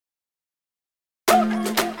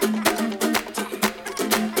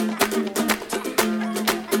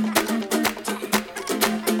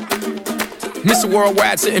Mr.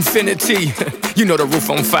 Worldwide to infinity. You know the roof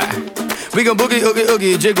on fire. We gon' boogie, oogie,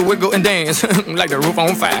 oogie, jiggle, wiggle, and dance like the roof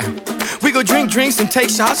on fire. We go drink drinks and take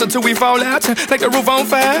shots until we fall out like the roof on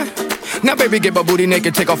fire. Now baby, get my booty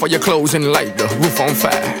naked, take off all your clothes and light the roof on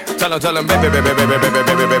fire. Tell her, baby, baby, baby, baby,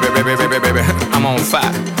 baby, baby, baby, baby, baby, baby, I'm on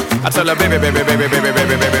fire. I tell her, baby, baby, baby, baby,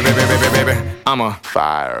 baby, baby, baby, baby, baby, baby, I'm a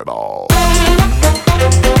fireball.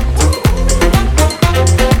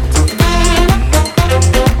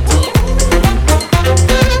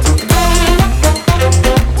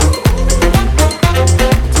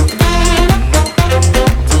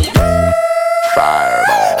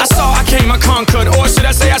 Or should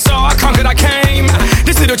I say I saw, I conquered, I came.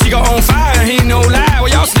 This little chico on fire, he no lie. Well,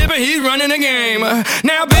 y'all slipping, he's running the game.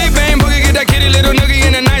 Now big bang boogie, get that kitty little noogie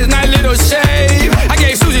in a nice little shave. I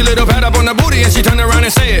gave Susie a little pat up on the booty and she turned around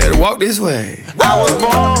and said, walk this way. I was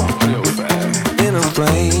born in a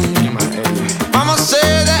plane. Mama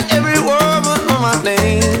said that every word was on my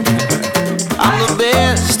name. I'm the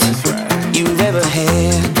best you've ever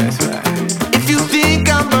had. If you think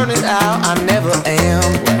I'm burning out, I never am.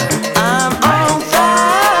 I'm on fire.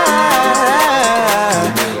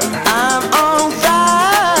 I'm on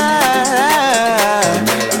fire.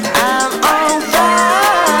 I'm on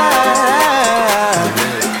fire.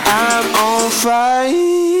 I'm on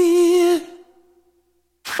fire.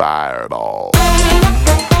 Fireball.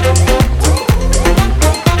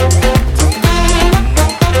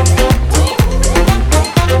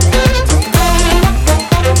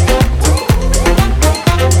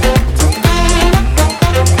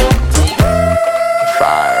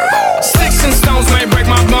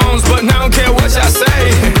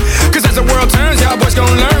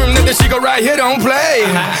 She go right here, don't play.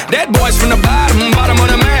 That boy's from the bottom of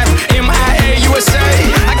the map. MIA, USA.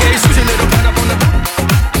 I gave Susie a little pat up on the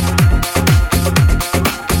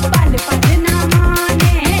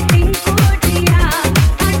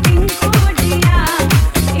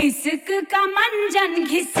इश्क का मंजन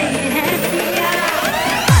घिसे है पिया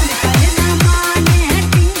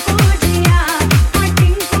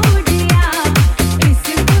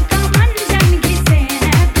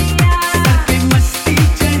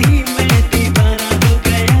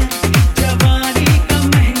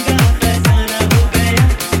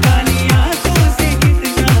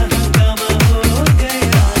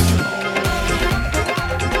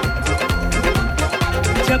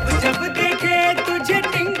जब जब देखे तुझे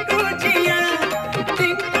टिंकू जिया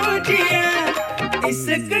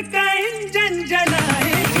इश्क का इंजन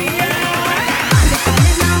जलाए जिया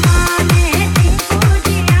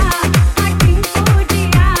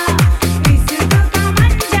इश्क का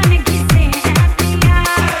मंजन घिसे है पिया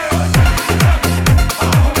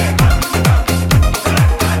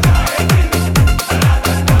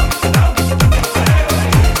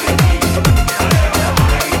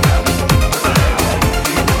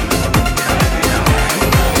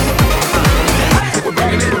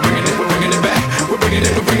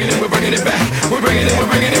We're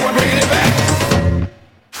bringing it back.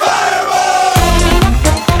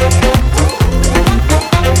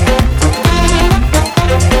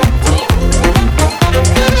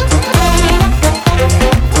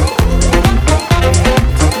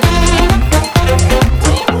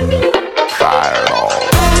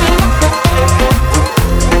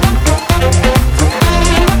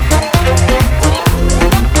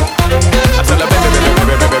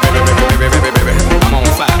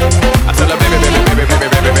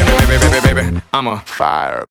 I'm a fire.